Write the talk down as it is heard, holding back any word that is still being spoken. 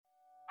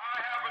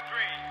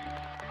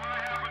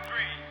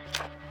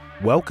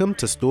Welcome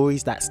to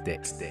Stories That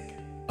Stick,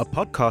 a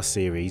podcast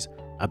series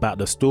about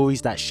the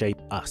stories that shape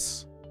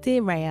us.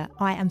 Dear Raya,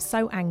 I am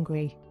so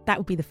angry. That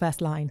would be the first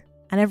line.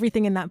 And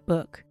everything in that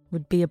book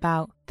would be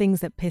about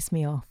things that piss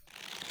me off.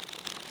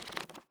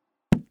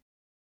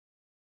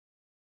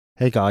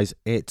 Hey guys,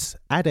 it's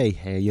Ade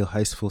here, your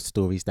host for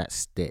Stories That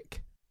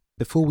Stick.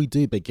 Before we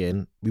do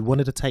begin, we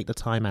wanted to take the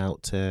time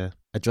out to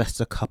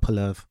address a couple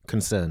of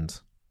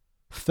concerns.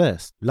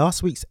 First,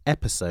 last week's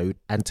episode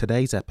and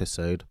today's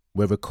episode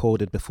were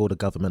recorded before the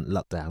government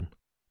lockdown.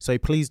 So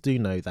please do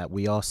know that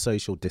we are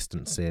social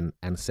distancing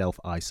and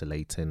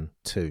self-isolating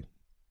too.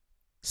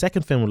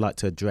 Second thing we'd like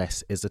to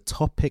address is the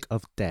topic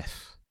of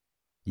death.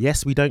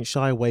 Yes, we don't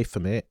shy away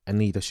from it, and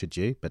neither should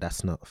you, but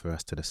that's not for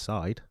us to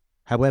decide.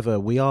 However,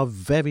 we are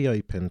very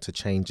open to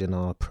changing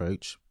our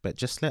approach, but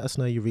just let us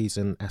know your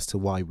reason as to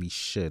why we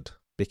should,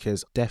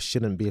 because death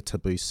shouldn't be a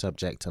taboo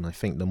subject, and I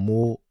think the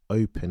more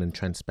open and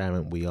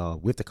transparent we are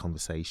with the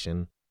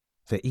conversation,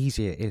 the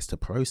easier it is to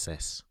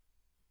process.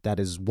 That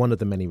is one of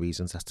the many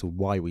reasons as to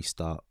why we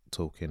start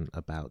talking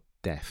about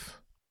death.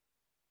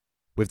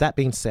 With that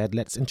being said,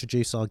 let's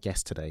introduce our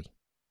guest today.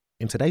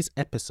 In today's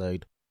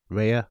episode,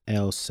 Raya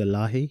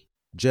El-Salahi,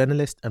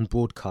 journalist and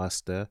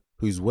broadcaster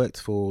who's worked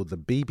for the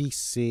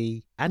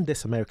BBC and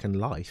This American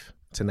Life,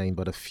 to name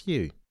but a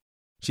few.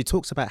 She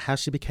talks about how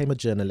she became a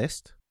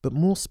journalist, but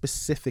more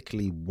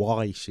specifically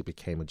why she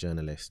became a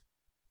journalist.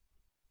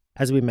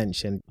 As we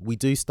mentioned, we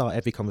do start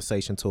every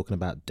conversation talking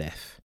about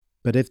death.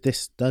 But if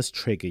this does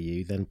trigger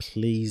you, then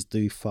please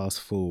do fast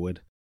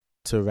forward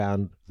to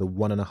around the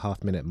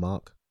 1.5 minute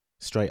mark,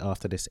 straight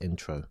after this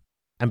intro.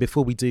 And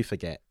before we do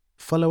forget,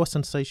 follow us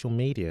on social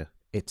media.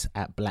 It's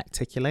at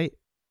Blackticulate.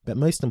 But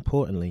most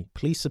importantly,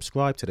 please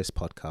subscribe to this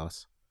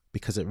podcast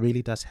because it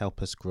really does help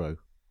us grow.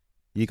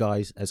 You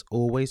guys, as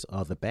always,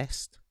 are the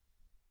best.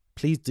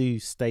 Please do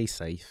stay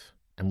safe,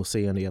 and we'll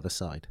see you on the other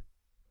side.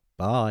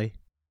 Bye.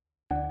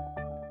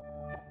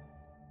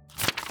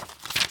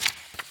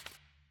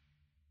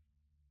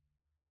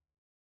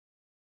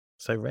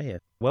 So Raya,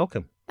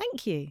 welcome.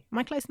 Thank you. Am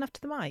I close enough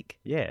to the mic?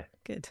 Yeah.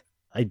 Good.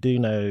 I do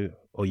know,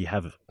 or you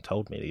have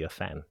told me that you're a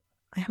fan.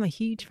 I am a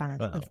huge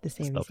fan of the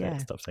series,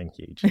 Stop saying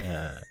huge.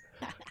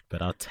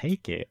 But I'll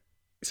take it.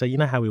 So you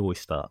know how we always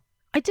start?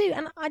 I do,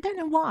 and I don't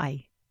know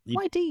why.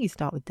 Why do you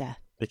start with death?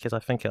 Because I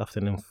think it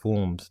often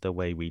informs the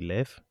way we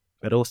live.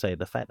 But also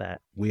the fact that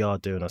we are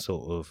doing a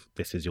sort of,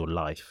 this is your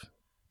life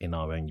in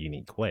our own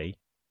unique way.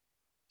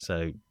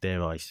 So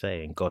dare I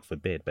say, and God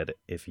forbid, but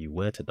if you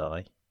were to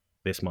die,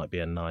 this might be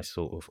a nice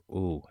sort of,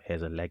 ooh,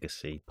 here's a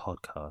legacy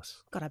podcast.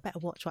 God, I better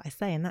watch what I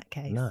say in that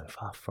case. No,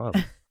 far from.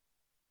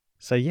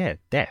 So yeah,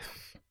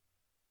 death.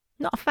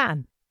 Not a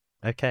fan.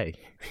 Okay.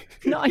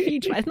 Not a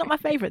huge fan. It's not my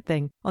favourite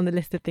thing on the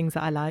list of things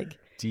that I like.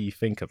 Do you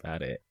think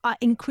about it? I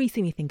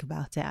increasingly think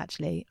about it,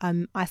 actually.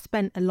 I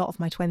spent a lot of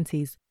my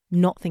 20s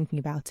not thinking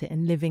about it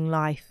and living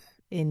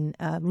life in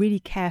a really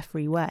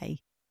carefree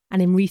way.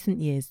 And in recent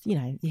years, you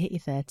know, you hit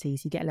your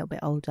 30s, you get a little bit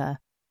older,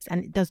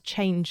 and it does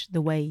change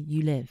the way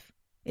you live.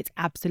 It's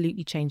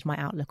absolutely changed my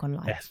outlook on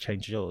life. Yes,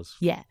 changed yours.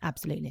 Yeah,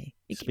 absolutely.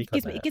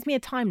 It gives me a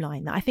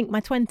timeline. I think my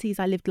 20s,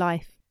 I lived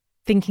life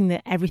thinking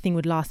that everything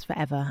would last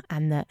forever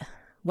and that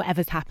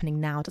whatever's happening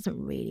now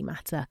doesn't really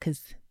matter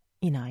because,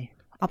 you know,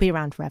 I'll be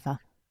around forever.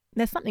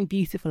 There's something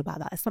beautiful about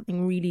that. There's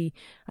something really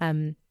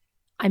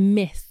I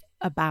miss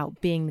about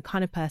being the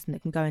kind of person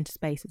that can go into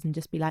spaces and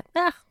just be like,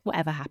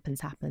 whatever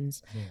happens,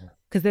 happens.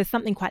 Because there's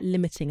something quite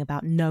limiting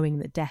about knowing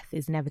that death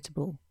is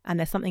inevitable. And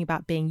there's something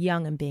about being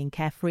young and being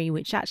carefree,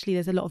 which actually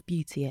there's a lot of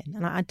beauty in.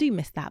 And I do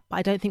miss that, but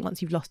I don't think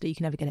once you've lost it, you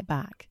can never get it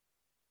back.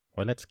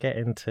 Well, let's get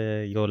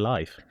into your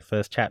life.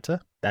 First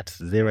chapter, that's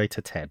 0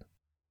 to 10.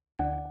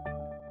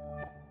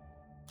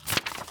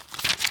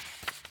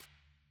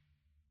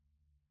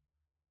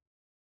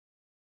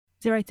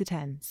 Zero to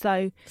 10.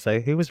 So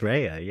who was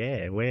Raya?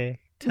 Yeah,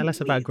 tell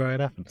us about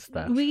growing up and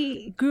stuff.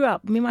 Me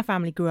and my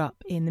family grew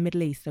up in the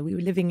Middle East. So we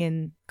were living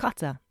in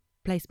Qatar, a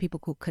place people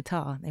call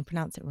Qatar, they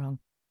pronounce it wrong,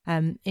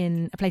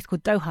 in a place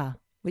called Doha,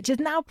 which is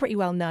now pretty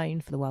well known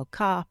for the World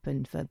Cup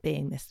and for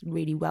being this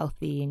really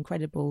wealthy,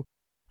 incredible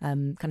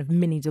kind of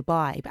mini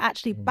Dubai. But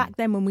actually back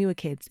then when we were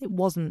kids, it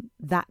wasn't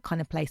that kind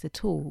of place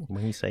at all.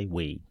 When you say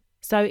we?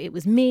 So it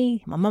was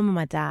me, my mum and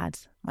my dad,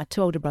 my 2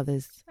 older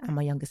brothers and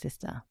my younger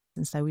sister.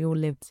 And so we all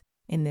lived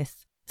in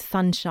this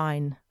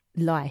sunshine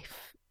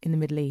life in the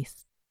Middle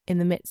East, in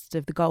the midst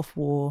of the Gulf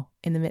War,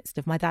 in the midst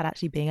of my dad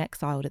actually being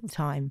exiled at the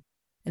time,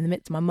 in the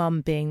midst of my mum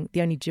being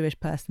the only Jewish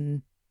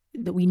person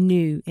that we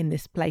knew in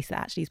this place that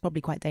actually is probably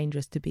quite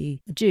dangerous to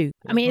be a Jew.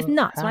 I mean, it's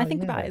nuts. When I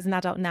think about it as an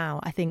adult now,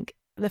 I think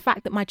the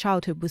fact that my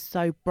childhood was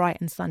so bright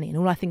and sunny and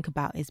all I think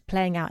about is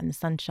playing out in the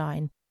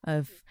sunshine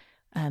of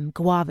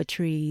guava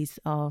trees,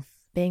 of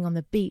being on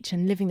the beach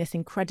and living this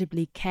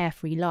incredibly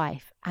carefree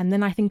life. And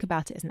then I think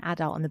about it as an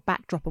adult on the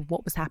backdrop of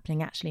what was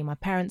happening actually in my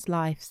parents'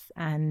 lives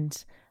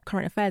and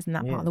current affairs in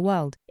that part of the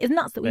world. It's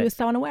nuts that we were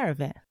so unaware of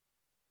it.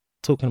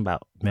 Talking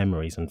about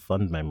memories and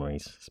fond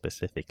memories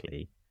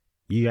specifically,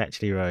 you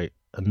actually wrote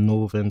a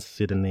northern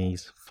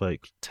Sudanese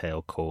folk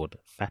tale called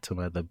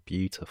Fatima the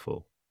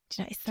Beautiful.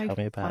 Do you know, it's so Tell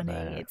me about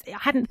funny. that. I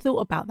hadn't thought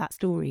about that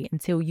story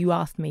until you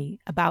asked me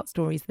about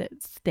stories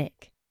that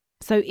stick.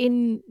 So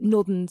in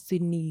northern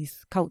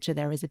Sudanese culture,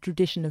 there is a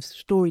tradition of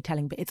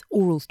storytelling, but it's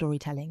oral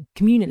storytelling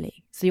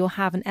communally. So you'll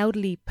have an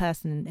elderly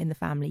person in the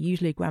family,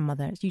 usually a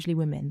grandmother, it's usually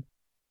women,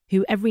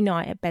 who every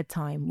night at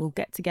bedtime will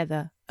get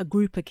together a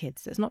group of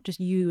kids. So it's not just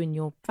you and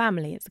your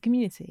family, it's the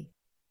community.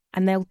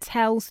 And they'll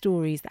tell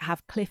stories that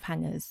have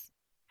cliffhangers.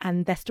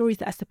 And they're stories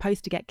that are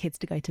supposed to get kids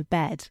to go to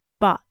bed.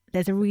 But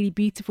there's a really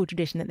beautiful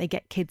tradition that they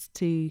get kids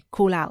to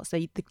call out. So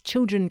the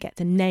children get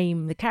to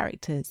name the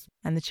characters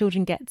and the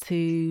children get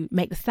to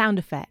make the sound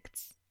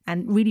effects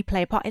and really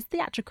play a part. It's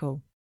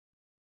theatrical.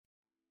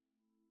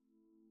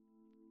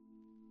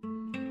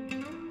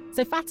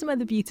 So Fatima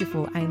the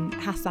Beautiful and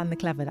Hassan the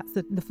Clever, that's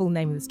the full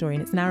name of the story,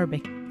 and it's in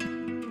Arabic.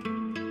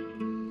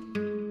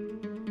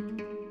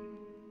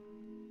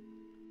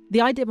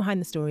 The idea behind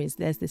the story is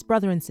there's this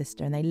brother and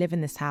sister and they live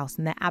in this house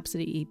and they're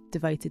absolutely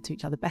devoted to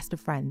each other, best of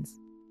friends.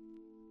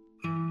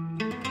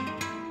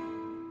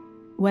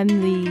 When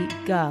the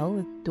girl,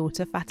 the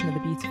daughter, Fatima the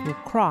Beautiful,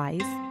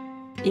 cries,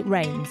 it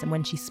rains, and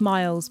when she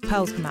smiles,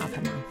 pearls come out of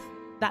her mouth.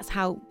 That's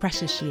how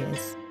precious she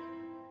is.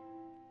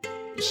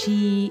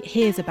 She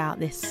hears about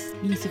this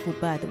beautiful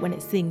bird that when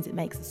it sings, it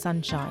makes the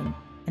sun shine,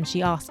 and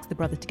she asks the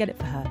brother to get it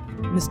for her.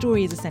 And the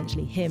story is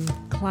essentially him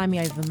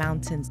climbing over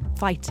mountains,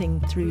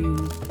 fighting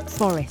through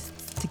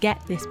forests to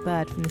get this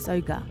bird from this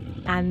ogre.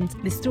 And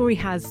the story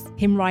has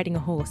him riding a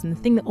horse, and the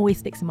thing that always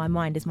sticks in my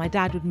mind is my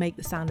dad would make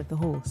the sound of the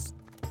horse.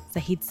 So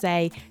he'd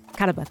say,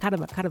 karaba,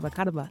 karaba, karaba,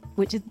 karaba,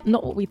 which is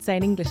not what we'd say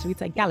in English. We'd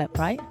say gallop,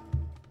 right?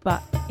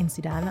 But in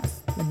Sudan, that's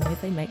the noise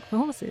they make for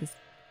horses.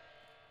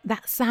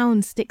 That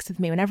sound sticks with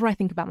me whenever I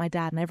think about my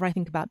dad, whenever I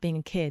think about being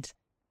a kid.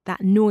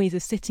 That noise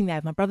of sitting there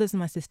with my brothers and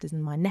my sisters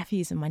and my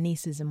nephews and my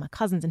nieces and my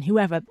cousins and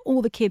whoever,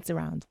 all the kids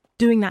around,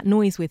 doing that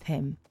noise with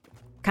him.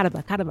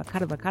 Karaba, karaba,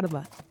 karaba,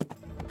 karaba.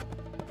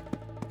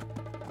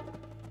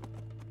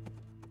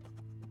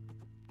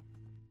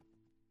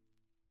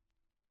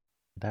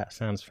 That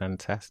sounds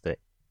fantastic.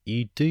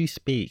 You do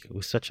speak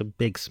with such a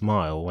big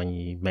smile when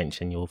you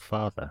mention your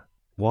father.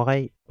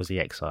 Why was he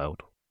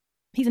exiled?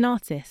 He's an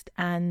artist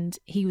and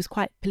he was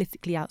quite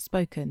politically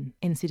outspoken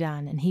in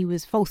Sudan, and he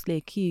was falsely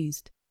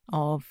accused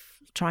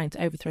of trying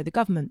to overthrow the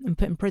government and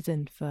put in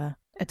prison for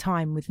a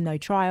time with no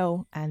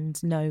trial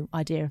and no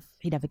idea if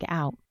he'd ever get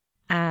out.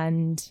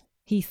 And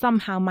he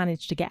somehow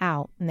managed to get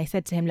out, and they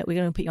said to him, look, we're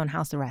going to put you on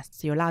house arrest,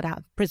 so you're allowed out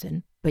of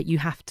prison, but you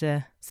have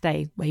to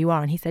stay where you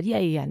are. And he said,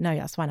 yeah, no,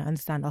 that's fine, I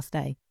understand, I'll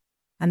stay.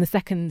 And the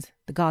second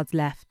the guards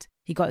left,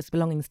 he got his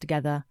belongings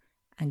together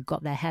and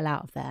got the hell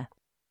out of there.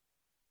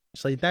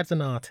 So your dad's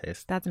an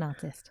artist. Dad's an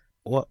artist.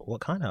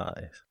 What kind of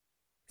artist?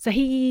 So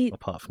he...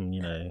 Apart from,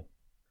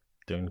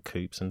 doing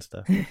coups and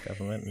stuff with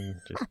government and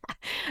just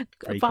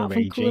apart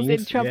from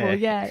causing trouble,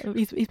 yeah.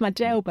 He's my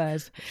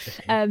jailbird.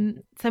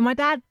 So my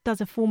dad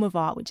does a form of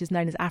art which is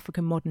known as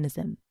African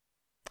modernism.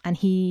 And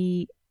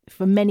he,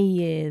 for many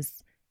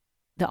years,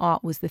 the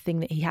art was the thing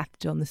that he had to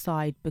do on the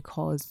side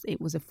because it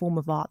was a form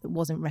of art that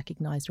wasn't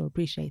recognised or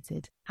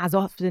appreciated. As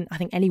often, I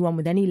think anyone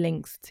with any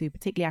links to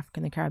particularly Africa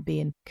and the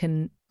Caribbean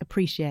can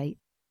appreciate.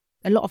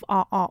 A lot of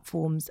our art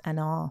forms and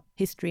our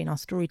history and our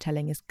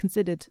storytelling is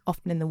considered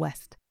often in the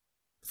West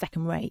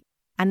second rate.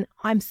 And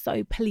I'm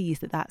so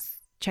pleased that that's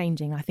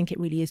changing. I think it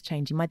really is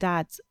changing. My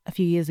dad, a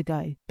few years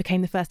ago,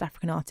 became the first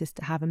African artist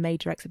to have a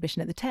major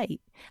exhibition at the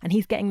Tate. And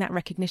he's getting that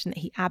recognition that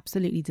he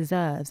absolutely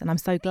deserves. And I'm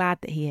so glad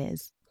that he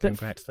is.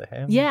 Congrats to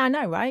him. Yeah, I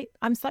know, right?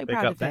 I'm so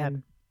proud of Dad.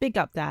 him. Big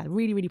up, Dad.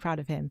 Really, really proud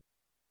of him.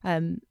 I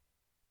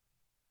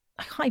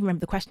can't even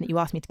remember the question that you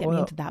asked me to get me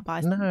into that.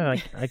 But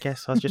I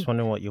guess I was just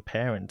wondering what your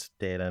parents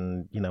did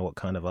and, what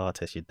kind of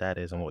artist your dad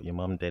is and what your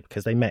mum did,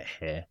 because they met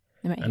here.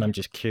 I'm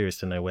just curious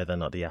to know whether or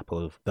not the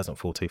apple doesn't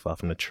fall too far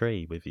from the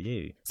tree with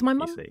you. So my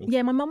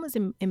mum was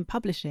in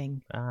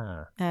publishing.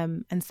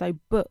 And so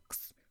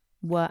books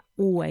were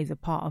always a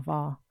part of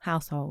our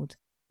household.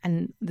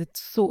 And the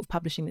sort of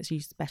publishing that she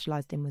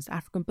specialised in was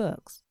African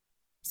books.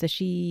 So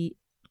she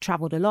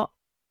travelled a lot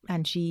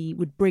and she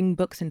would bring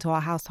books into our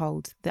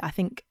household that I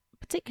think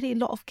particularly a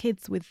lot of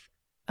kids with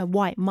a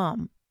white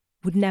mum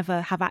would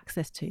never have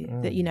access to.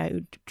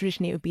 That,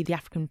 traditionally it would be the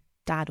African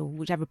dad or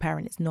whichever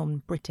parent is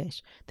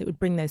non-British that would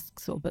bring those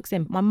sort of books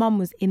in. But my mum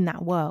was in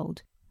that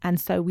world.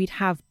 And so we'd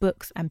have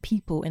books and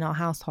people in our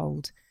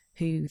household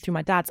who, through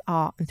my dad's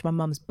art and through my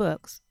mum's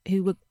books,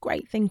 who were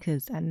great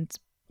thinkers. And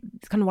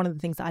it's kind of one of the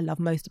things that I love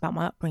most about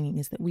my upbringing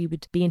is that we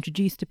would be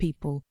introduced to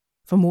people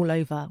from all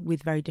over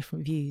with very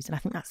different views. And I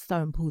think that's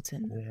so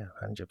important. Yeah,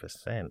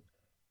 100%.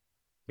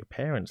 Your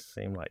parents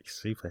seem like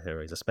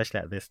superheroes, especially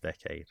at this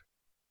decade.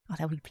 Oh,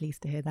 they'll be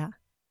pleased to hear that.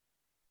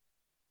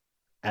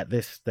 At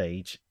this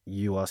stage,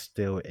 you are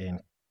still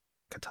in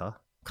Qatar?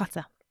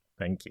 Qatar.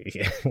 Thank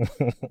you.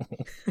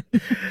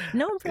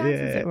 No one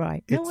pronounces it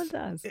right. No one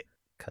does.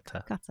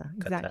 Qatar. Qatar,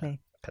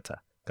 exactly. Qatar.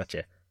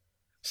 Gotcha.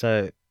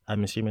 So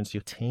I'm assuming it's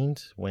your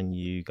teens when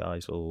you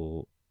guys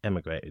all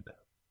emigrated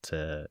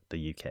to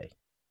the UK.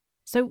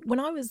 So when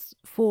I was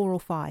 4 or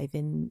 5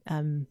 in, I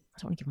don't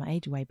want to give my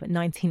age away, but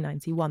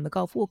 1991, the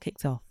Gulf War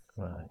kicked off.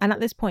 Right. And at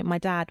this point, my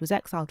dad was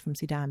exiled from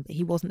Sudan, but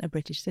he wasn't a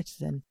British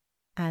citizen.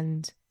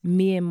 And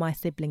me and my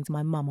siblings,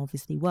 my mum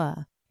obviously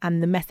were.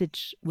 And the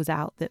message was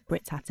out that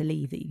Brits had to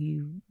leave, that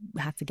you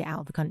had to get out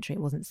of the country.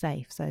 It wasn't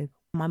safe. So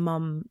my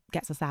mum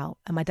gets us out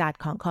and my dad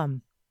can't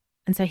come.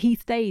 And so he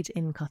stayed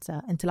in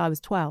Qatar until I was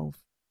 12.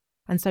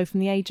 And so from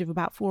the age of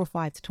about 4 or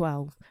 5 to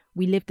 12,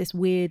 we lived this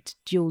weird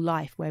dual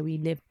life where we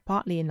lived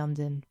partly in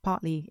London,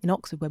 partly in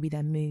Oxford, where we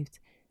then moved,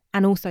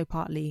 and also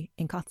partly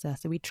in Qatar.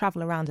 So we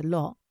travel around a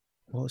lot.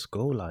 What was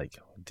school like?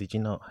 Did you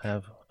not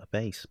have a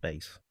base?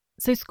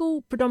 So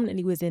school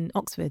predominantly was in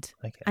Oxford.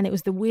 Okay. And it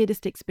was the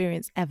weirdest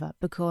experience ever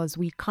because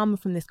we come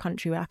from this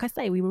country where, like I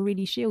say, we were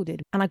really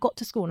shielded. And I got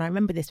to school and I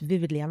remember this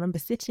vividly. I remember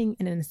sitting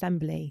in an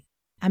assembly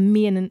and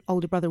me and an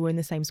older brother were in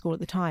the same school at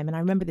the time. And I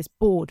remember this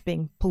board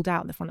being pulled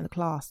out at the front of the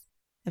class.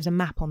 There was a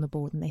map on the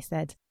board and they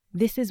said,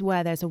 this is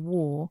where there's a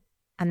war.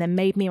 And then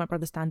made me and my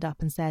brother stand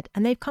up and said,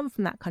 and they've come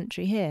from that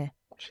country here.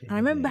 Jeez. And I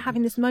remember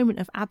having this moment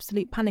of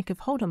absolute panic of,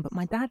 hold on, but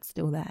my dad's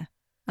still there.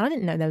 And I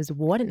didn't know there was a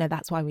war. I didn't know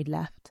that's why we'd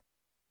left.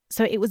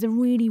 So it was a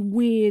really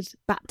weird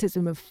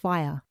baptism of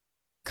fire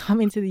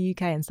coming to the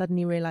UK and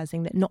suddenly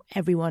realising that not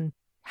everyone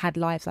had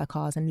lives like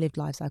ours and lived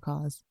lives like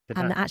ours.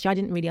 And that actually I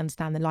didn't really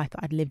understand the life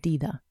that I'd lived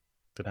either.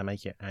 Did that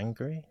make you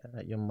angry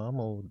at your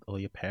mum or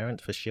your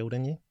parents for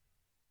shielding you?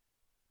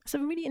 That's a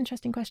really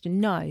interesting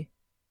question. No.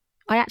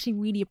 I actually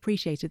really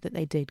appreciated that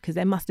they did because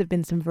there must have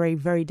been some very,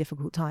 very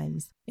difficult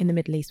times in the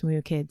Middle East when we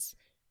were kids.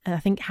 And I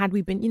think had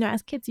we been,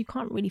 as kids, you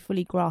can't really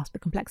fully grasp the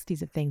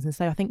complexities of things. And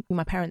so I think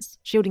my parents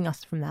shielding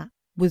us from that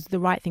was the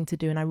right thing to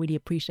do. And I really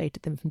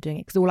appreciated them from doing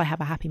it because all I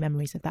have are happy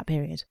memories of that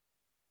period.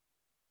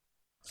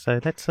 So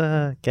let's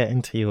get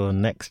into your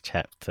next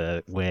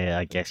chapter where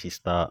I guess you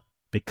start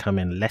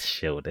becoming less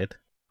shielded.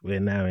 We're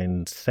now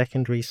in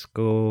secondary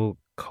school,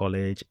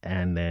 college,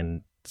 and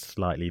then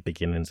slightly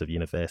beginnings of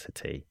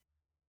university.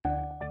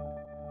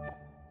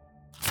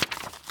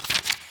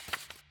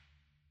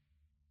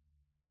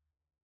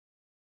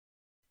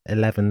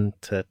 (11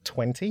 to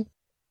 20).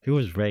 Who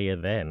was Raya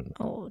then?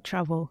 Oh,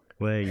 trouble.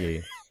 Were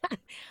you?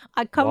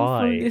 I come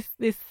Why? from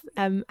this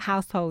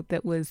household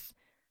that was,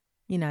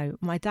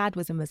 my dad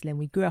was a Muslim.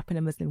 We grew up in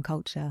a Muslim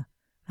culture.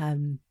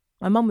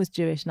 My mum was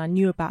Jewish and I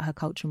knew about her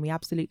culture and we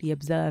absolutely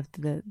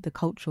observed the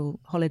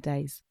cultural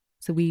holidays.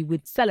 So we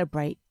would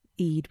celebrate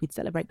Eid, we'd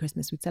celebrate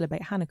Christmas, we'd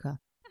celebrate Hanukkah.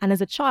 And as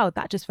a child,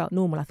 that just felt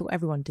normal. I thought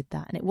everyone did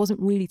that. And it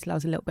wasn't really till I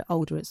was a little bit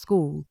older at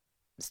school,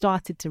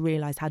 started to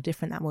realise how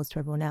different that was to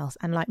everyone else.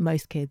 And like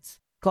most kids,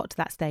 got to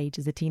that stage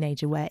as a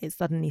teenager where it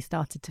suddenly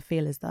started to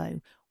feel as though,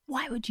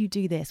 why would you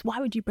do this? Why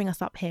would you bring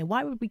us up here?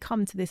 Why would we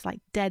come to this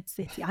like dead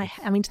city?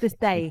 I mean, to this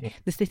day,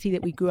 the city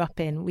that we grew up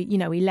in,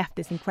 we left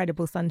this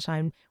incredible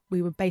sunshine.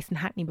 We were based in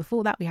Hackney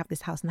before that. We have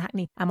this house in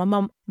Hackney and my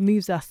mum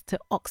moves us to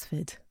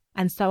Oxford.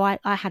 And so I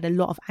had a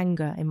lot of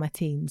anger in my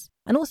teens.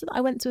 And also that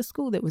I went to a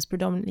school that was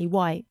predominantly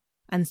white.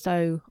 And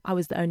so I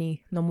was the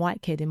only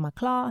non-white kid in my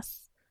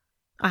class.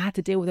 I had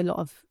to deal with a lot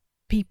of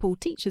people,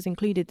 teachers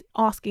included,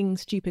 asking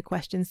stupid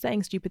questions,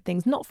 saying stupid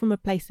things, not from a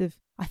place of,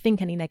 I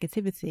think, any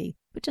negativity,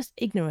 but just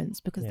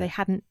ignorance because they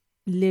hadn't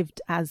lived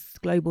as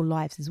global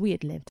lives as we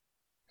had lived.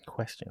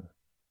 Question.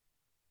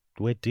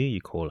 Where do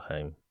you call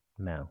home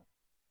now?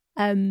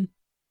 London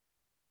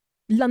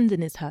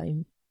is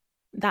home.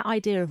 That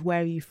idea of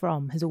where are you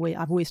from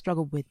I've always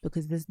struggled with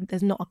because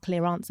there's not a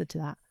clear answer to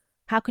that.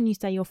 How can you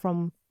say you're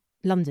from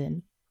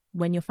London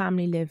when your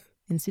family live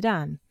in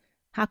Sudan?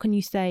 How can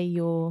you say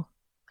you're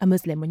a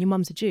Muslim when your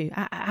mum's a Jew?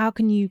 How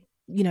can you,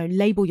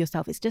 label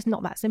yourself? It's just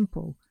not that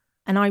simple.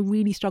 And I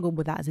really struggled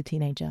with that as a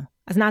teenager.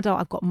 As an adult,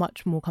 I've got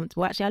much more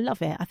comfortable. Actually, I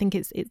love it. I think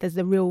there's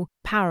a real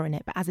power in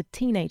it. But as a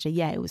teenager,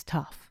 it was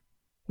tough,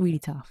 really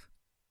tough.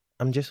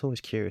 I'm just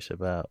always curious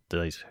about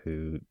those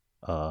who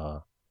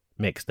are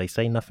mixed. They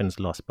say nothing's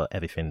lost, but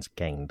everything's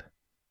gained.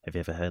 Have you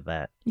ever heard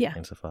that? Yeah.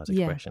 Insofar as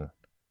expression.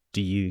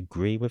 Do you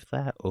agree with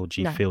that or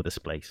do you feel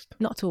displaced?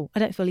 Not at all. I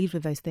don't feel either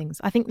of those things.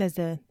 I think there's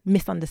a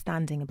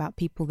misunderstanding about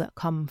people that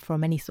come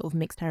from any sort of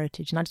mixed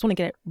heritage. And I just want to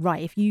get it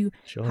right. If you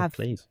have...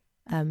 please.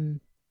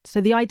 So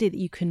the idea that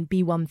you can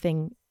be one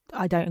thing,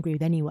 I don't agree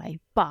with anyway.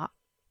 But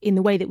in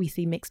the way that we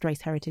see mixed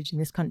race heritage in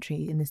this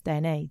country, in this day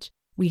and age,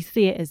 we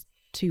see it as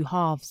two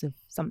halves of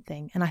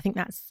something. And I think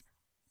that's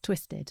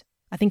twisted.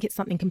 I think it's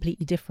something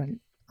completely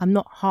different. I'm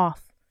not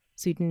half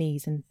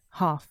Sudanese and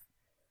half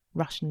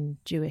Russian,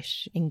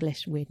 Jewish,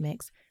 English, weird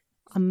mix.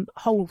 I'm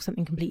whole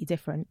something completely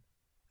different.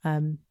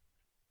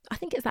 I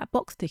think it's that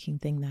box ticking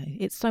thing though.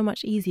 It's so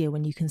much easier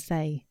when you can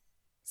say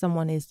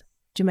someone is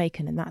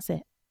Jamaican and that's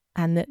it.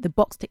 And that the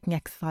box ticking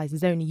exercise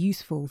is only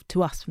useful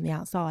to us from the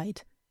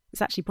outside.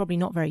 It's actually probably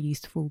not very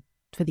useful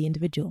for the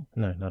individual.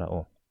 No, not at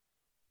all.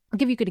 I'll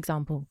give you a good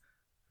example.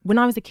 When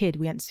I was a kid,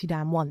 we went to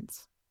Sudan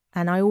once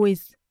and I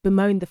always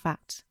bemoaned the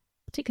fact,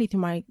 particularly through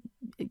my,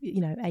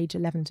 age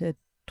 11 to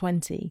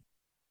 20,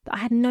 that I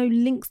had no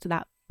links to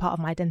that part of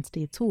my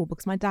identity at all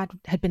because my dad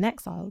had been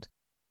exiled.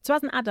 So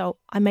as an adult,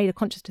 I made a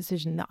conscious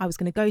decision that I was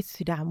going to go to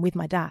Sudan with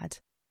my dad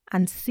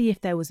and see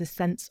if there was a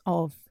sense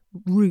of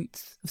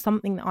roots, of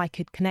something that I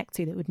could connect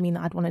to that would mean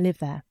that I'd want to live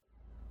there.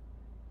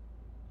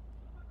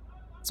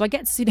 So I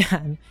get to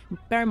Sudan,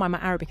 bear in mind my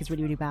Arabic is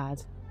really, really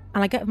bad.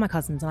 And I get with my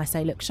cousins and I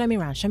say, look, show me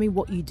around, show me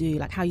what you do,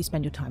 like how you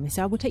spend your time. They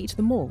say, I will take you to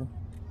the mall.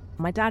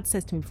 My dad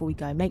says to me before we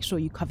go, make sure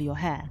you cover your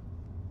hair.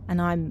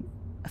 And I'm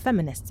a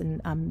feminist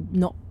and I'm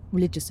not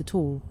religious at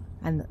all.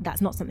 And that's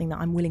not something that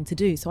I'm willing to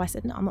do. So I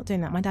said, no, I'm not doing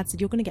that. My dad said,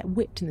 you're going to get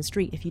whipped in the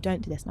street if you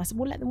don't do this. And I said,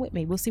 well, let them whip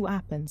me. We'll see what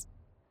happens.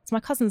 So my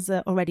cousins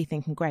are already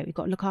thinking, great, we've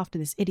got to look after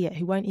this idiot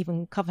who won't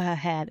even cover her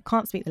hair, that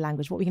can't speak the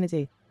language. What are we going to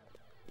do?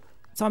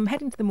 So I'm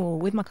heading to the mall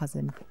with my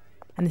cousin.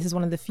 And this is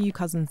one of the few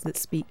cousins that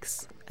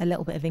speaks a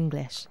little bit of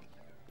English.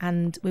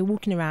 And we're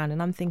walking around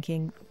and I'm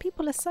thinking,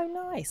 people are so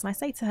nice. And I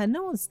say to her,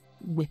 no one's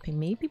whipping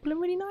me. People are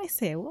really nice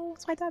here. Well,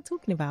 what's my dad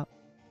talking about?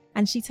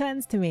 And she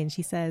turns to me and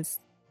she says,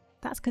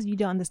 that's because you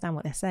don't understand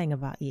what they're saying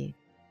about you.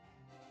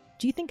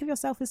 Do you think of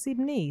yourself as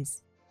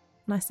Sudanese?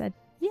 And I said,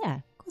 yeah,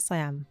 of course I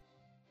am.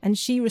 And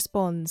she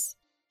responds,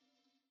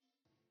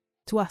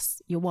 to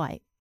us, you're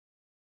white.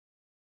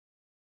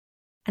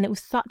 And it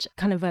was such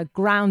kind of a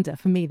grounder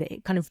for me that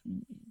it kind of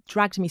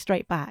dragged me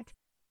straight back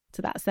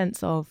to that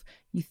sense of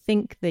you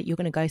think that you're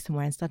going to go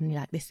somewhere and suddenly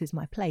like, this is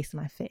my place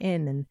and I fit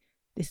in and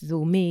this is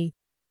all me.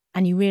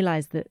 And you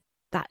realise that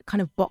that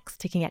kind of box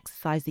ticking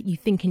exercise that you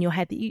think in your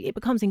head, that it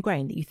becomes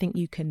ingrained, that you think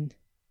you can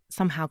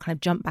somehow kind of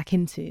jump back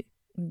into.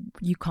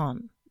 You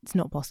can't. It's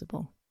not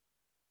possible.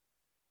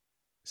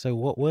 So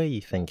what were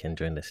you thinking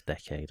during this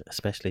decade,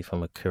 especially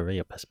from a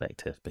career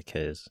perspective?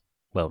 Because,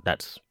 well,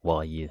 that's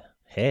why you're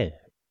here.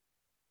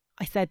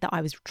 I said that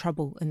I was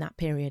trouble in that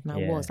period, and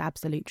I was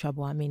absolute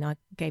trouble. I mean, I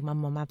gave my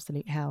mum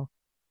absolute hell.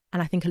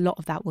 And I think a lot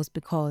of that was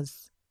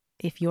because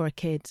if you're a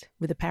kid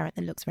with a parent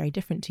that looks very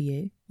different to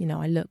you, you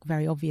know, I look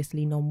very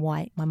obviously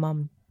non-white, my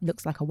mum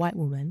looks like a white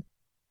woman,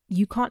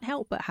 you can't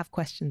help but have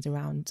questions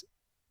around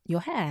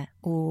your hair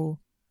or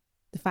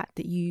the fact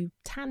that you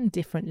tan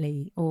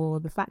differently or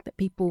the fact that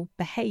people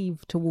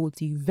behave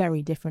towards you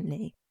very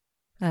differently.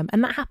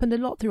 And that happened a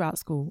lot throughout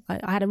school.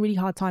 I had a really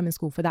hard time in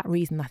school for that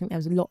reason. I think there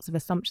was lots of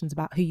assumptions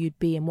about who you'd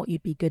be and what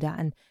you'd be good at.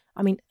 And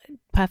I mean,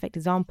 perfect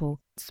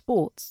example,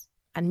 sports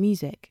and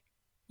music.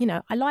 You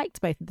know, I liked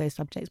both of those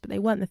subjects, but they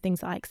weren't the things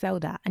that I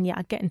excelled at. And yet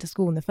I'd get into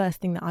school and the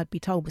first thing that I'd be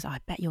told was, I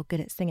bet you're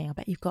good at singing. I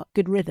bet you've got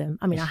good rhythm.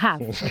 I mean, I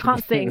have. I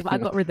can't sing, but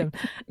I've got rhythm,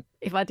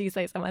 if I do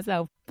say so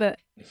myself. But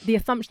the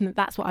assumption that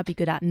that's what I'd be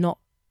good at, not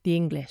the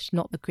English,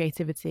 not the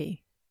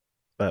creativity.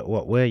 But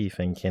what were you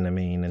thinking? I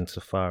mean,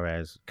 insofar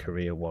as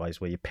career-wise,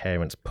 were your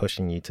parents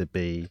pushing you to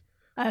be?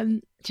 Do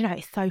you know,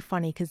 it's so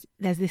funny because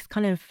there's this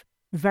kind of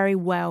very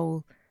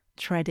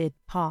well-treaded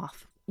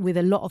path with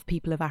a lot of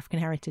people of African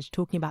heritage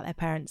talking about their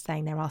parents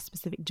saying there are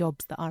specific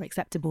jobs that are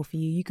acceptable for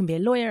you. You can be a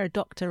lawyer, a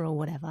doctor or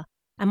whatever.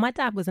 And my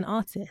dad was an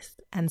artist.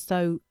 And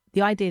so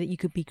the idea that you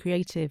could be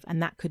creative and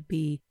that could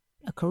be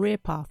a career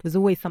path was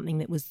always something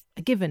that was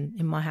a given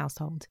in my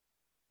household.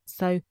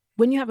 So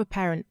when you have a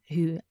parent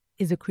who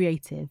is a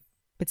creative,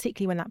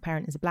 particularly when that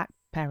parent is a black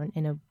parent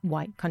in a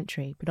white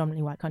country,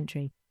 predominantly white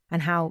country,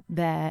 and how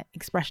their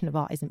expression of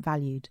art isn't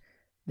valued,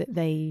 that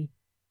they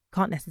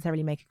can't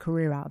necessarily make a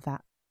career out of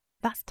that,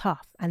 that's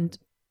tough. And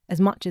as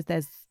much as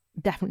there's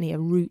definitely a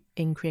route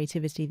in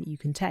creativity that you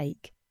can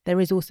take, there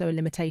is also a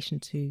limitation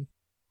to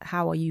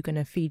how are you going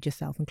to feed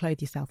yourself and clothe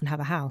yourself and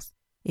have a house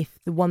if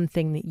the one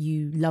thing that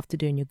you love to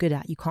do and you're good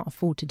at, you can't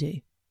afford to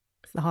do.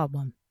 It's the hard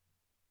one.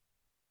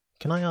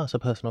 Can I ask a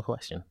personal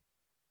question?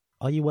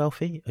 Are you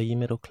wealthy? Are you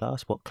middle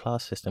class? What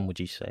class system would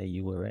you say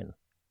you were in?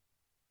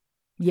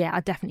 Yeah,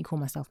 I definitely call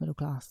myself middle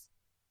class.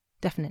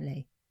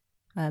 Definitely.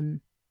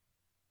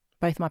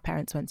 Both my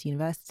parents went to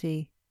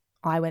university.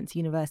 I went to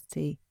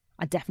university.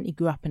 I definitely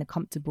grew up in a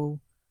comfortable,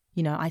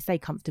 you know, I say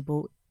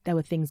comfortable, there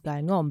were things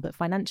going on, but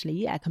financially,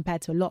 yeah,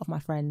 compared to a lot of my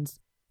friends,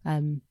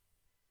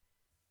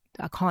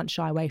 I can't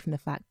shy away from the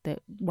fact that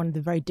one of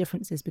the very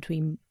differences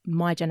between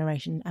my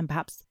generation and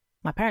perhaps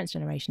my parents'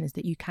 generation is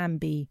that you can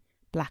be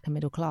black and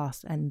middle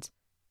class, and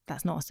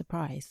that's not a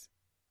surprise.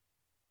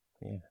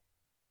 Yeah.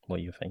 What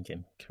are you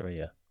thinking?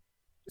 Career?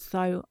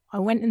 So I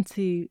went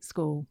into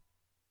school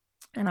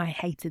and I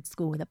hated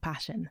school with a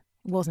passion.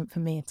 It wasn't for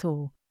me at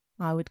all.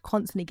 I would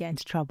constantly get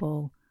into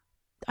trouble.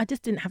 I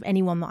just didn't have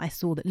anyone that I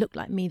saw that looked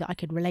like me, that I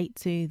could relate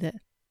to, that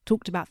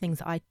talked about things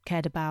that I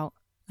cared about.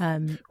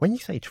 When you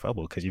say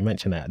trouble, because you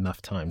mentioned that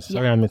enough times,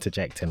 sorry I'm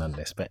interjecting on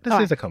this, but this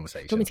is a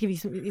conversation. Do you want me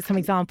to give you some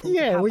examples?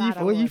 Yeah,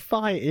 will you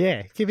fight?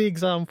 Yeah, give me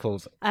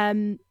examples.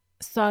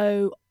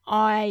 So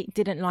I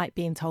didn't like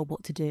being told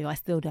what to do. I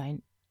still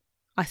don't.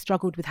 I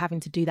struggled with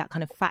having to do that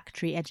kind of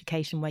factory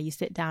education where you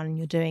sit down and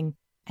you're doing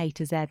A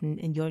to Z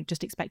and you're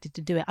just expected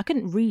to do it. I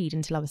couldn't read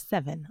until I was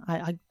 7.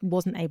 I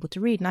wasn't able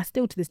to read, and I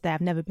still to this day, I've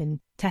never been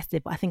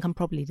tested, but I think I'm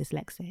probably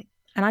dyslexic.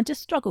 And I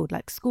just struggled.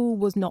 Like, school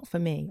was not for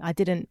me. I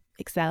didn't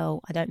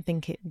excel. I don't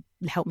think it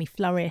helped me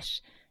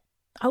flourish.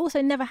 I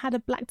also never had a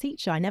black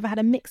teacher. I never had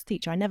a mixed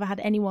teacher. I never had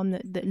anyone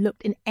that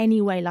looked in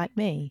any way like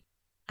me.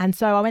 And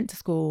so I went to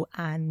school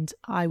and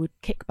I would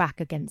kick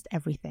back against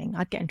everything.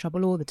 I'd get in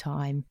trouble all the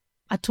time.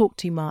 I'd talk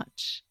too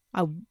much.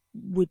 I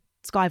would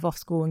skive off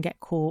school and get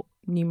caught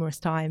numerous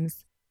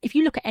times. If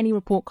you look at any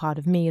report card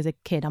of me as a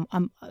kid,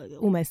 I'm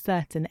almost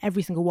certain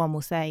every single one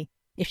will say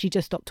if she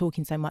just stopped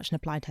talking so much and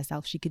applied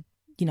herself, she could,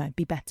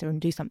 be better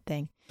and do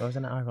something. Oh,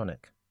 isn't it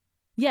ironic?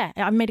 Yeah,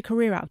 I made a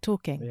career out of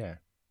talking. Yeah.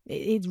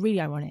 It's really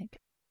ironic.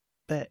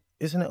 But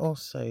isn't it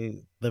also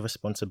the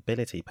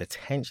responsibility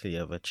potentially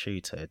of a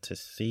tutor to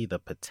see the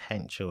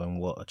potential in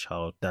what a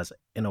child does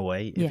in a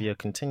way? If you're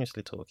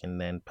continuously talking,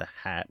 then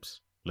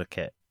perhaps look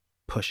at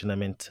pushing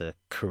them into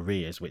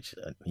careers, which,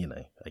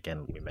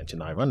 again, we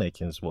mentioned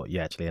ironic is what you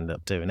actually end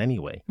up doing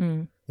anyway.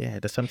 Yeah,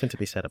 there's something to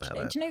be said about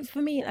that. Do you know,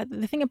 for me,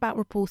 the thing about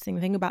reporting,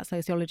 the thing about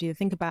sociology, the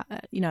thing about,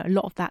 a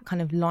lot of that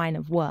kind of line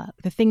of work,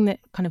 the thing that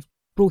kind of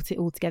brought it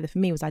all together for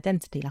me was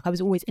identity. Like, I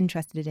was always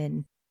interested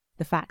in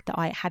the fact that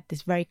I had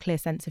this very clear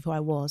sense of who I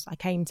was. I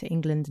came to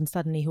England and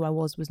suddenly who I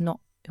was not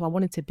who I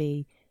wanted to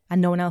be, and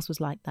no one else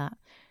was like that.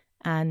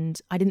 And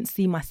I didn't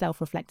see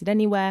myself reflected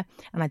anywhere.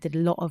 And I did a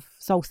lot of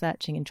soul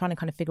searching and trying to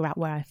kind of figure out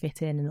where I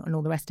fit in and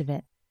all the rest of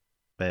it.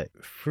 But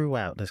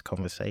throughout this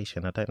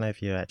conversation, I don't know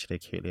if you're actually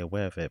acutely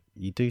aware of it,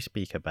 you do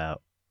speak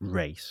about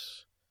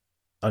race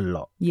a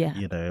lot. Yeah.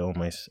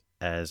 Almost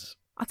as...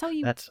 I'll tell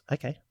you... That's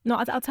okay. No,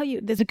 I'll tell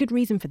you, there's a good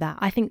reason for that.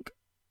 I think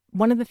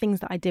one of the things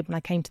that I did when I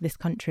came to this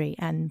country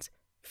and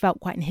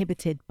felt quite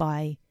inhibited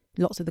by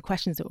lots of the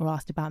questions that were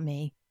asked about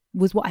me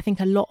was what I think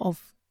a lot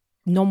of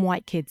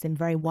non-white kids in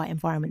very white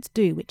environments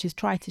do, which is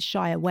try to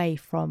shy away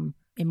from,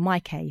 in my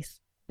case,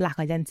 Black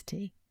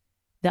identity.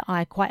 That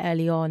I quite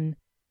early on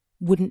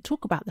wouldn't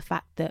talk about the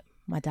fact that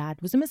my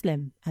dad was a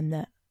Muslim and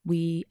that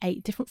we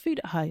ate different food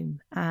at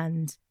home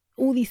and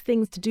all these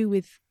things to do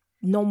with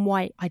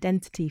non-white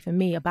identity for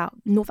me, about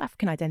North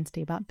African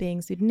identity, about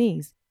being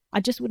Sudanese, I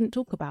just wouldn't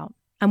talk about.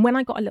 And when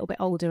I got a little bit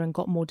older and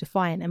got more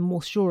defiant and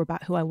more sure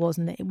about who I was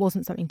and that it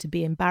wasn't something to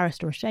be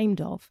embarrassed or ashamed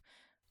of,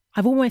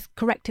 I've almost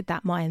corrected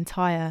that my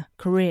entire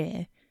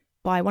career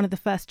by one of the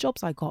first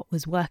jobs I got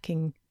was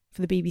working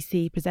for the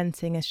BBC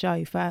presenting a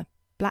show for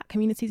Black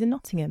communities in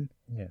Nottingham.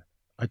 Yeah.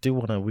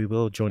 We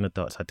will join the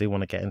dots. I do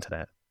want to get into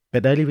that.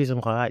 But the only reason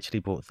why I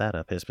actually brought that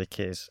up is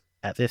because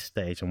at this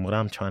stage, and what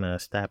I'm trying to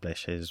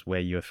establish is where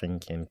you're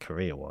thinking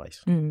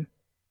career-wise.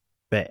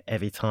 But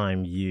every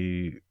time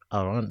you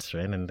are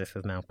answering, and this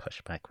is now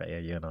pushback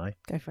right, you and I.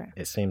 Go for it.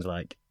 It seems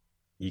like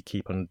you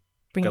keep on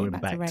Bringing going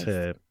it back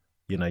to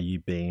you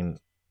being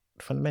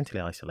fundamentally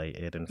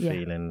isolated and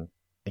feeling,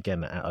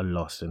 again, at a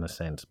loss in a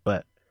sense.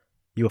 But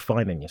you're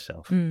finding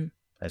yourself,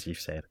 as you've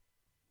said.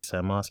 So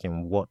I'm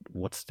asking,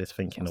 what's this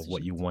thinking of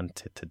what you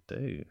wanted to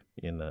do,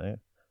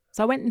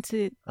 So I went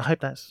into... I hope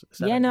that's...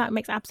 it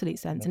makes absolute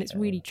sense. Okay. And it's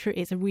really true.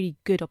 It's a really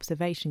good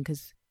observation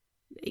because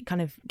it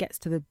kind of gets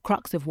to the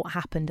crux of what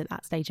happened at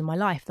that stage in my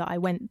life, that I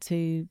went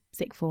to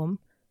sixth form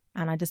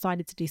and I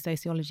decided to do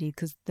sociology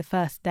because the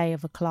first day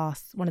of a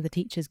class, one of the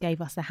teachers gave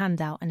us a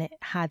handout and it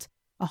had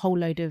a whole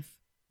load of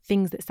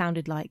things that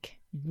sounded like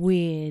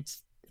weird...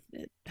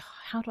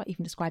 How do I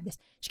even describe this?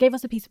 She gave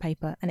us a piece of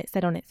paper and it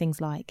said on it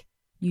things like,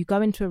 you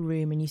go into a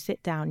room and you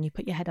sit down and you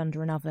put your head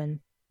under an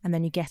oven and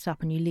then you get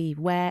up and you leave.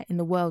 Where in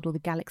the world or the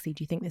galaxy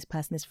do you think this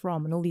person is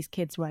from? And all these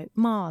kids wrote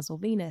Mars or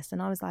Venus.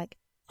 And I was like,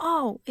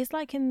 oh, it's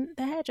like in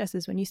the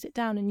hairdressers when you sit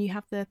down and you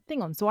have the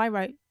thing on. So I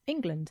wrote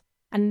England.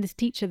 And this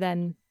teacher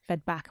then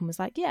fed back and was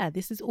like, yeah,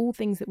 this is all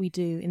things that we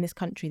do in this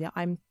country that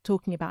I'm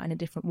talking about in a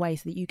different way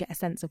so that you get a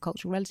sense of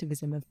cultural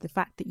relativism, of the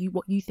fact that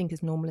what you think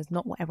is normal is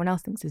not what everyone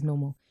else thinks is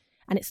normal.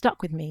 And it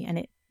stuck with me and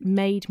it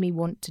made me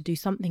want to do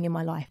something in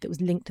my life that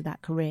was linked to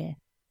that career.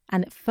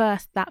 And at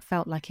first that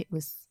felt like it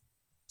was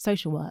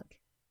social work.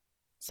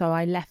 So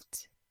I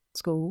left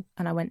school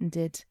and I went and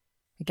did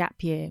a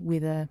gap year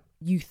with a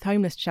youth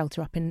homeless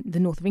shelter up in the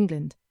north of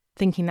England,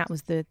 thinking that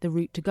was the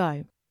route to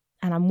go.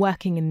 And I'm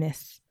working in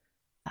this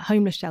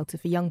homeless shelter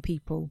for young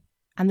people.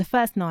 And the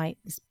first night,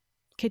 this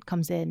kid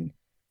comes in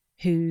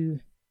who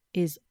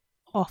is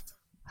off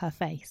her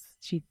face.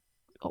 She's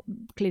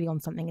clearly on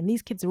something. And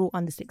these kids are all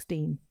under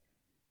 16.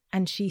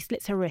 And she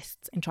slits her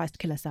wrists and tries to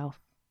kill herself.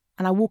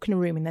 And I walk in a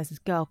room and there's this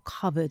girl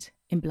covered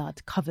in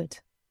blood,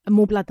 and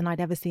more blood than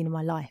I'd ever seen in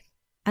my life.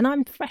 And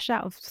I'm fresh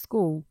out of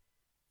school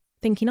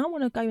thinking, I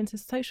want to go into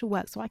social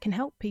work so I can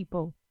help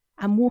people,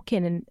 and walk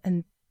in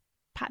and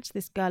patch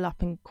this girl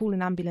up and call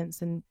an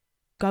ambulance and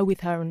go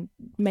with her and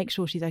make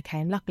sure she's okay.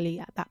 And luckily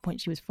at that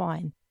point she was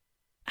fine.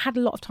 I had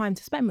a lot of time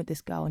to spend with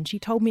this girl and she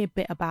told me a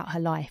bit about her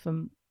life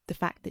and the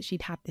fact that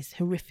she'd had this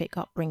horrific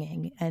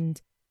upbringing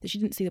and that she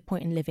didn't see the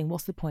point in living.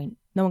 What's the point?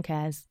 No one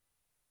cares.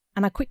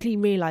 And I quickly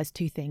realised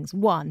two things.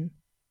 One,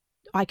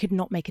 I could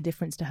not make a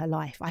difference to her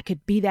life. I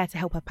could be there to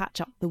help her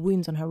patch up the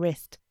wounds on her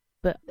wrist,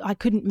 but I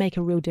couldn't make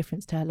a real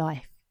difference to her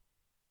life.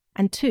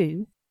 And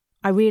two,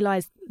 I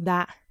realised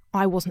that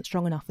I wasn't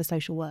strong enough for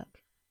social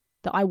work,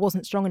 that I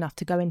wasn't strong enough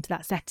to go into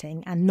that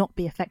setting and not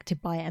be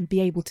affected by it and be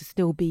able to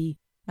still be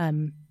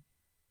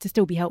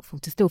helpful,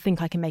 to still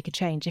think I can make a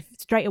change. If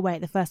straight away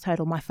at the first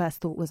hurdle, my first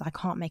thought was, I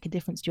can't make a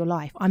difference to your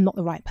life, I'm not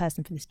the right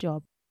person for this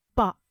job.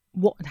 But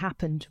what had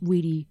happened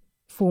really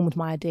formed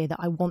my idea that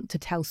I want to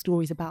tell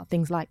stories about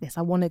things like this.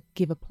 I want to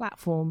give a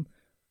platform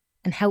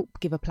and help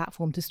give a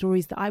platform to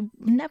stories that I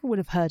never would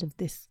have heard of,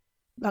 this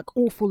like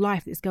awful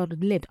life this girl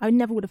had lived. I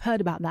never would have heard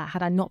about that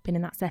had I not been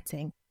in that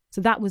setting. So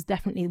that was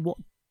definitely what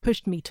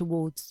pushed me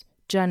towards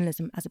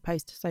journalism as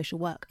opposed to social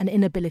work, an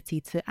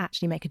inability to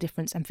actually make a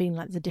difference and feeling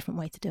like there's a different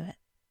way to do it.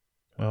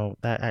 Well,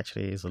 that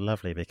actually is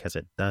lovely because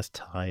it does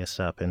tie us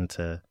up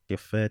into your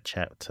third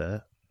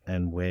chapter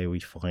and where we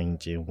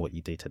find you and what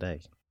you do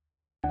today.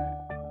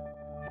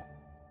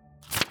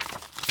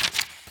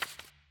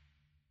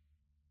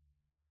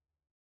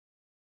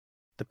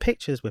 The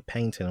pictures we're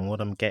painting and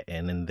what I'm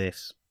getting in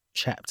this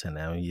chapter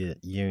now, your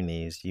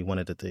uni, is you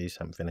wanted to do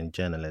something in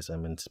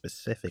journalism and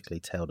specifically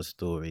tell the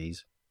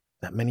stories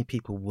that many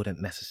people wouldn't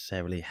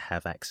necessarily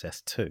have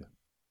access to.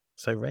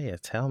 So Raya,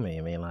 tell me,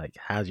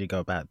 how do you go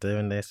about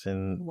doing this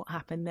and What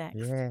happened next?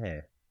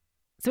 Yeah.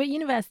 So at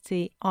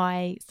university,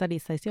 I studied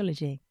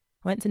sociology.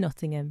 I went to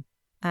Nottingham,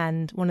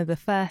 and one of the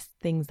first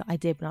things that I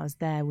did when I was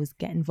there was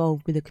get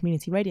involved with a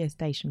community radio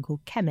station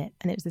called Kemet.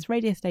 And it was this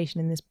radio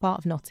station in this part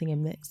of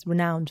Nottingham that's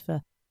renowned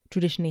for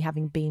traditionally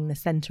having been the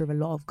centre of a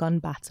lot of gun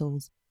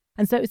battles.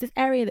 And so it was this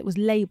area that was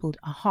labelled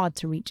a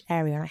hard-to-reach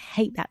area, and I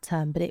hate that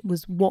term, but it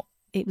was what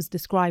it was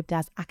described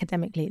as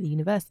academically at the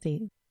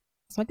university.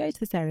 So I go to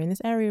this area, and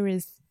this area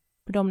is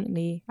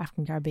predominantly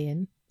African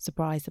Caribbean.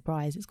 Surprise,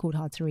 surprise, it's called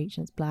Hard to Reach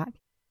and it's black.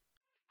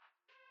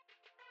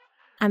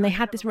 And they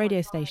had this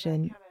radio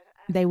station.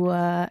 They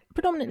were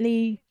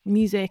predominantly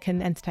music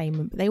and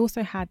entertainment, but they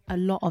also had a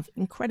lot of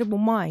incredible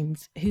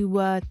minds who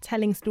were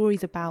telling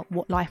stories about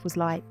what life was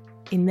like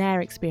in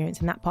their experience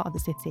in that part of the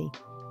city.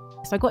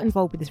 So I got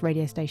involved with this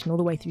radio station all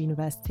the way through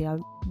university. I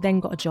then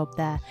got a job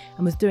there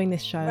and was doing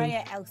this show,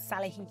 Raya El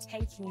Salehi,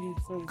 taking you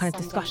through kind of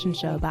discussion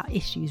show about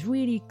issues,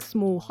 really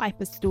small,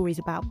 hyper stories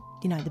about,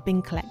 the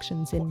bin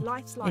collections in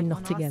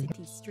Nottingham,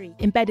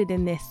 embedded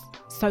in this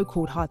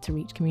so-called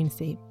hard-to-reach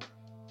community.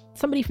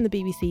 Somebody from the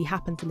BBC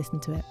happened to listen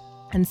to it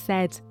and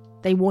said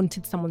they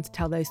wanted someone to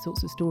tell those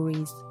sorts of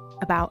stories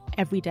about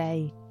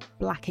everyday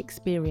black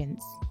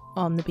experience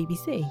on the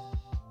BBC.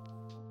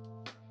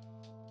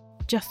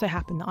 Just so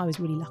happened that I was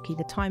really lucky.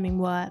 The timing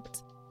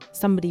worked.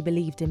 Somebody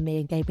believed in me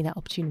and gave me that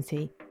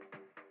opportunity.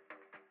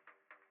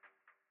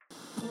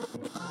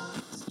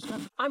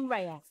 I'm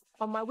Raya.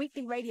 On my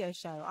weekly radio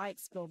show, I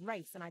explore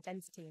race and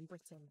identity in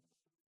Britain.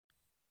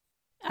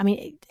 I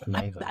mean,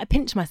 I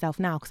pinch myself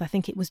now because I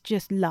think it was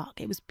just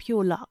luck. It was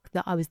pure luck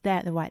that I was there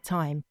at the right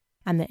time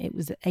and that it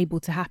was able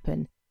to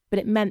happen. But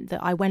it meant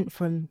that I went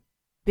from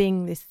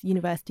being this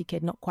university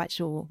kid, not quite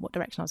sure what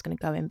direction I was going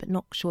to go in, but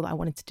not sure that I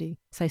wanted to do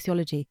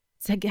sociology.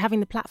 So having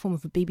the platform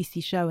of a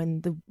BBC show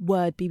and the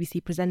word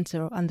BBC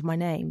presenter under my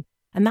name,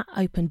 and that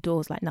opened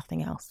doors like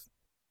nothing else.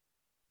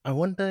 I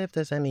wonder if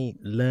there's any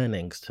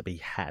learnings to be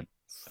had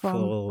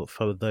for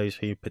those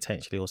who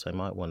potentially also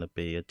might want to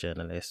be a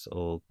journalist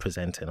or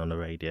presenting on the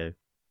radio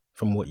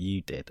from what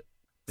you did.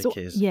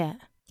 Because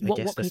what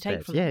can you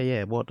take from it?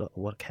 Yeah.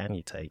 What can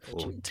you take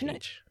or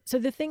teach? So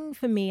the thing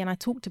for me, and I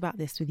talked about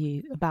this with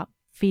you, about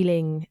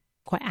feeling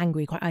quite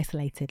angry, quite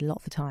isolated a lot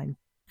of the time.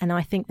 And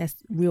I think there's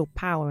real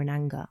power in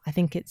anger. I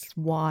think it's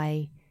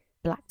why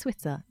Black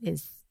Twitter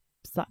is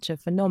such a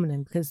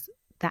phenomenon, because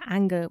that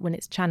anger, when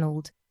it's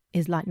channeled,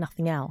 is like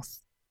nothing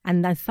else.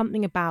 And there's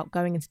something about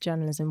going into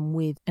journalism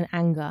with an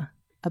anger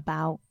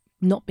about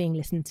not being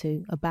listened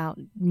to, about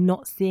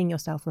not seeing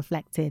yourself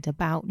reflected,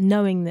 about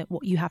knowing that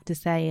what you have to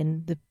say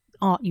and the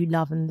art you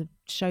love and the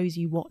shows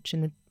you watch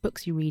and the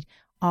books you read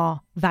are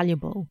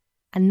valuable.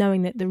 And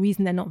knowing that the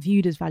reason they're not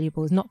viewed as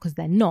valuable is not because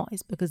they're not,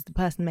 it's because the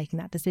person making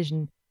that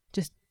decision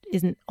just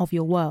isn't of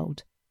your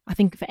world. I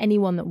think for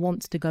anyone that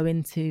wants to go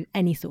into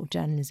any sort of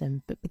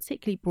journalism, but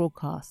particularly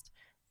broadcast,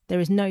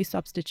 there is no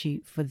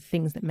substitute for the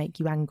things that make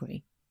you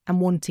angry and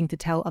wanting to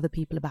tell other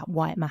people about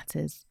why it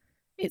matters.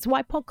 It's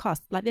why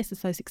podcasts like this are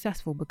so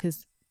successful,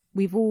 because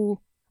we've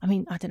all, I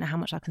don't know how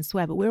much I can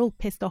swear, but we're all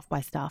pissed off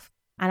by stuff.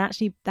 And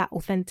actually that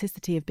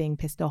authenticity of being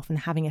pissed off and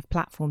having a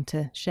platform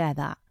to share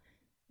that,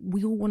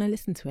 we all want to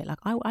listen to it. Like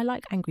I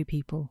like angry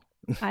people.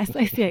 I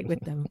associate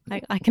with them.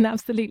 I can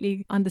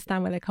absolutely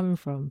understand where they're coming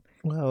from.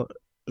 Well,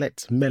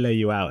 let's mellow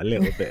you out a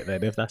little bit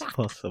then, if that's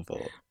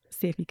possible.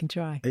 See if you can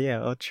try.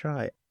 Yeah, I'll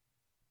try.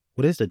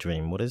 What is the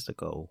dream? What is the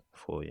goal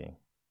for you?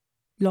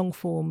 Long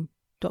form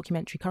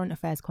documentary current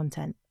affairs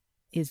content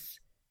is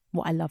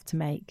what I love to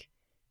make.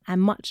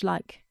 And much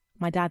like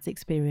my dad's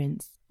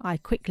experience, I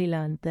quickly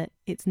learned that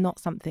it's not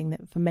something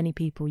that for many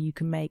people you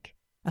can make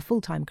a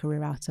full-time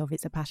career out of.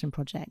 It's a passion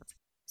project.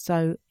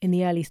 So in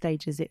the early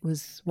stages, it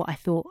was what I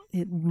thought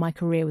my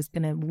career was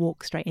going to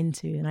walk straight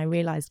into. And I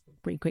realised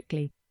pretty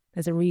quickly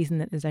there's a reason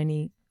that there's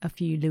only a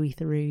few Louis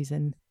Theroux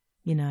and,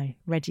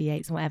 Reggie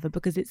Yates and whatever,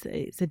 because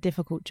it's a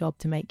difficult job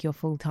to make your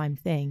full-time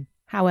thing.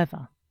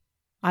 However,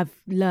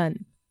 I've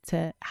learned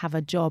to have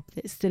a job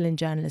that's still in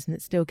journalism,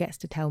 that still gets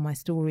to tell my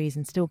stories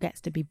and still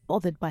gets to be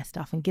bothered by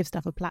stuff and give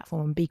stuff a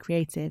platform and be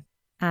creative.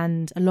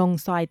 And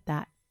alongside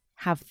that,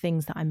 have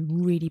things that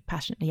I'm really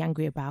passionately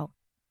angry about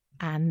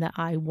and that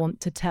I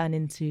want to turn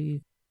into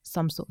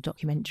some sort of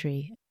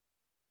documentary.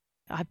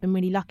 I've been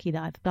really lucky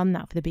that I've done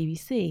that for the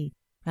BBC,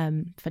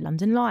 for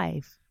London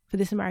Live, for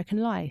This American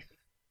Life,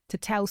 to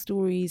tell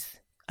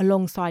stories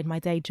alongside my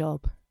day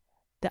job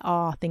that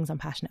are things I'm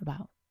passionate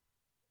about.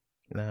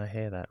 No, I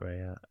hear that,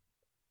 Raya.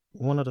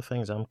 One of the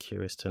things I'm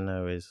curious to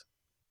know is,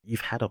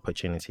 you've had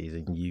opportunities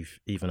and you've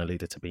even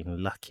alluded to being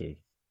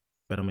lucky,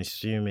 but I'm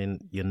assuming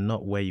you're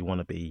not where you want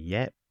to be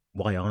yet.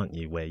 Why aren't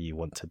you where you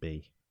want to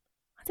be?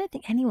 I don't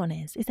think anyone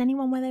is. Is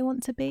anyone where they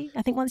want to be?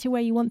 I think once you're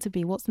where you want to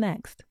be, what's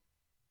next?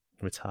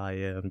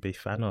 Retire and be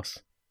Thanos.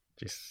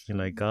 Just,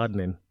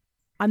 gardening.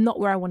 I'm not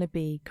where I want to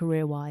be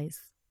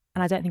career-wise,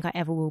 and I don't think I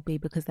ever will be,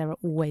 because there are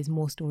always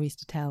more stories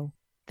to tell.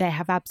 There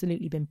have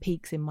absolutely been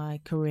peaks in my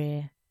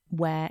career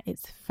where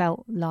it's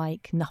felt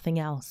like nothing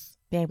else.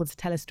 Being able to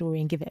tell a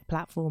story and give it a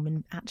platform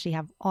and actually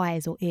have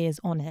eyes or ears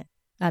on it.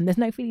 There's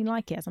no feeling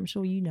like it, as I'm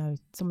sure you know,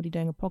 somebody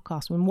doing a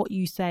podcast, when what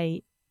you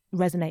say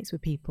resonates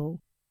with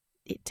people,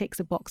 it ticks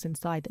a box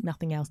inside that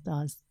nothing else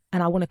does.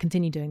 And I want to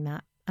continue doing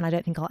that. And I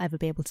don't think I'll ever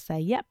be able to say,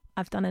 yep,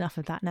 I've done enough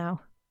of that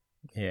now.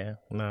 Yeah,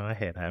 no, I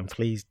hear that. And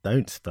please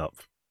don't stop.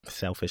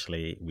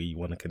 Selfishly, we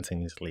want to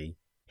continuously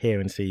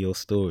hear and see your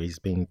stories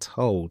being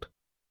told.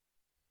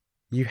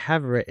 You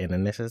have written,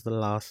 and this is the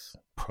last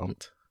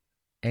prompt,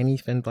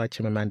 anything by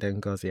Chimamanda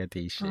Ngozi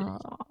Adichie. Oh,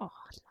 I love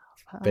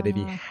her. But if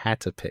you had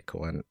to pick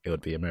one, it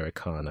would be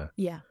Americana.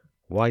 Yeah.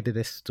 Why did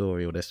this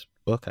story, or this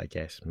book, I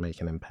guess,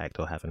 make an impact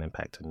or have an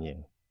impact on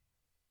you?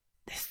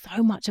 There's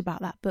so much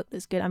about that book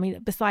that's good. I mean,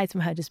 besides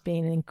from her just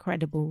being an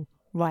incredible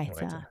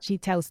writer, she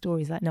tells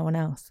stories like no one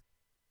else.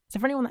 So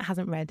for anyone that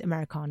hasn't read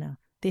Americana,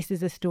 this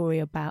is a story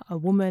about a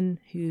woman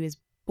who is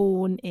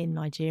born in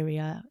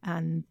Nigeria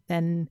and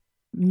then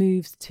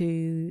moves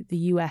to the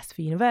US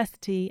for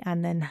university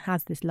and then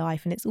has this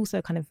life. And it's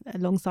also kind of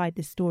alongside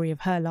this story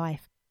of her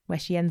life where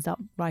she ends up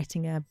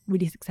writing a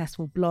really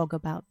successful blog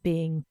about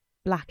being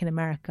Black in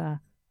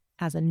America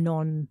as a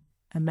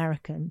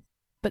non-American.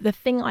 But the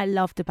thing I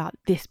loved about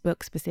this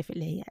book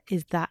specifically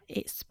is that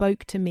it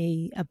spoke to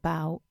me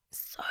about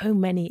so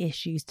many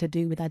issues to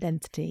do with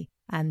identity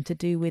and to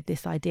do with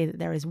this idea that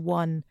there is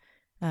one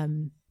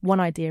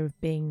idea of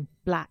being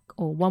Black,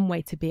 or one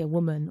way to be a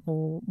woman,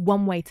 or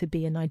one way to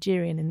be a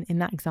Nigerian in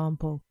that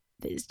example.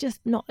 It's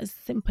just not as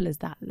simple as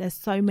that. There's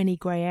so many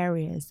grey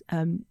areas.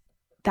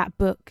 That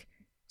book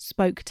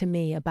spoke to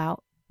me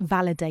about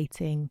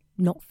validating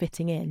not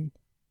fitting in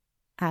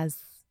as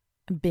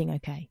being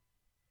okay.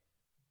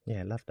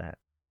 Yeah, I love that.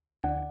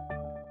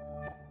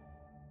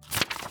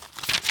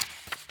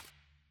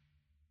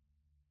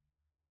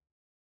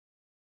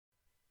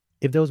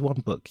 If there was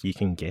one book you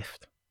can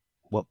gift,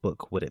 what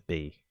book would it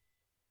be?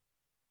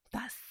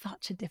 That's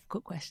such a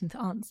difficult question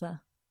to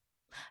answer.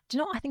 Do you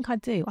know what I think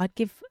I'd do? I'd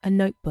give a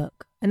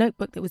notebook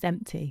that was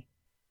empty.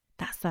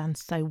 That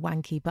sounds so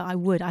wanky, but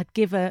I'd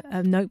give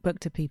a notebook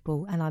to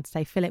people and I'd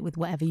say, fill it with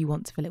whatever you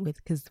want to fill it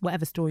with, because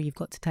whatever story you've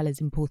got to tell is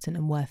important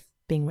and worth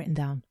being written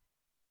down.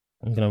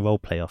 I'm going to role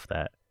play off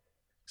that.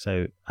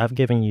 So I've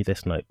given you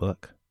this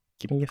notebook.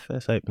 Give me your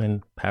first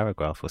opening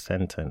paragraph or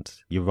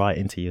sentence. You write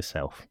into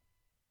yourself.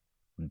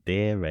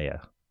 Dear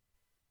Rhea.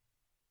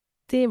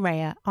 Dear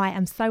Rhea, I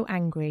am so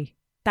angry.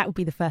 That would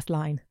be the first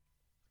line.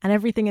 And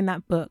everything in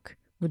that book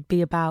would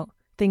be about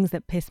things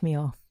that piss me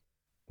off.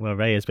 Well,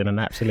 Rhea, it's been an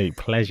absolute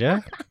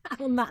pleasure.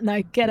 On that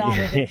note, get out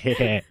of it.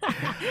 Yeah.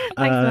 Thanks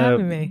for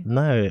having me.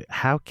 No,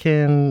 how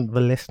can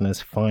the listeners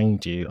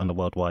find you on the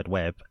World Wide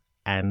Web?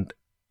 And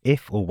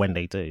if or when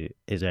they do,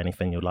 is there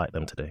anything you'd like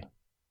them to do?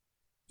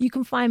 You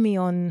can find me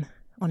on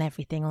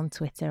everything, on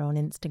Twitter, on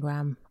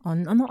Instagram.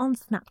 I'm not on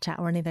Snapchat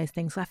or any of those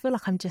things. So I feel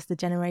like I'm just a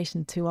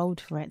generation too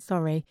old for it.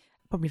 Sorry.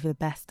 Probably for the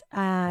best.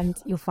 And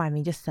you'll find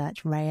me, just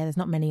search Rhea. There's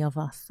not many of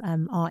us.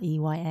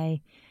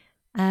 Reya.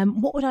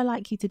 What would I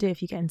like you to do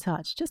if you get in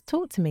touch? Just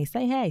talk to me.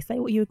 Say hey. Say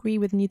what you agree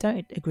with and you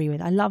don't agree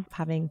with. I love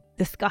having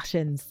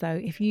discussions. So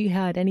if you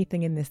heard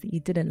anything in this that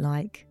you didn't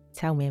like,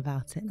 tell me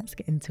about it. Let's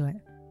get into it.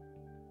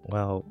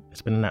 Well,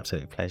 it's been an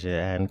absolute pleasure.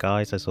 And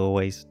guys, as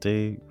always,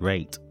 do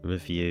rate,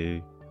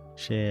 review,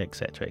 share,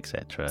 etc.,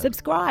 etc.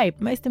 Subscribe,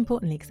 most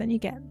importantly, because then you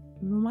get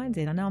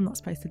reminded. I know I'm not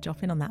supposed to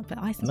drop in on that, but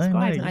I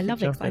subscribe and I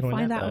love it because I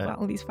find out about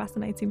all these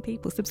fascinating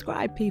people.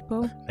 Subscribe,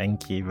 people.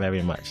 Thank you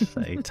very much.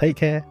 So take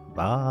care.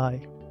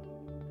 Bye.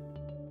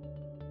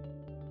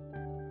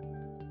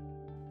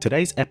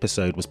 Today's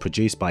episode was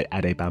produced by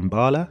Ade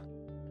Bambala,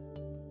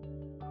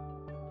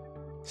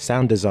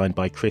 sound designed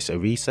by Chris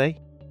Arise,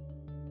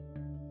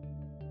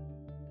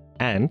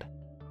 and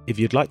if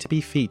you'd like to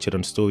be featured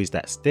on Stories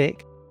That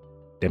Stick,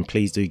 then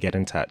please do get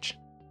in touch.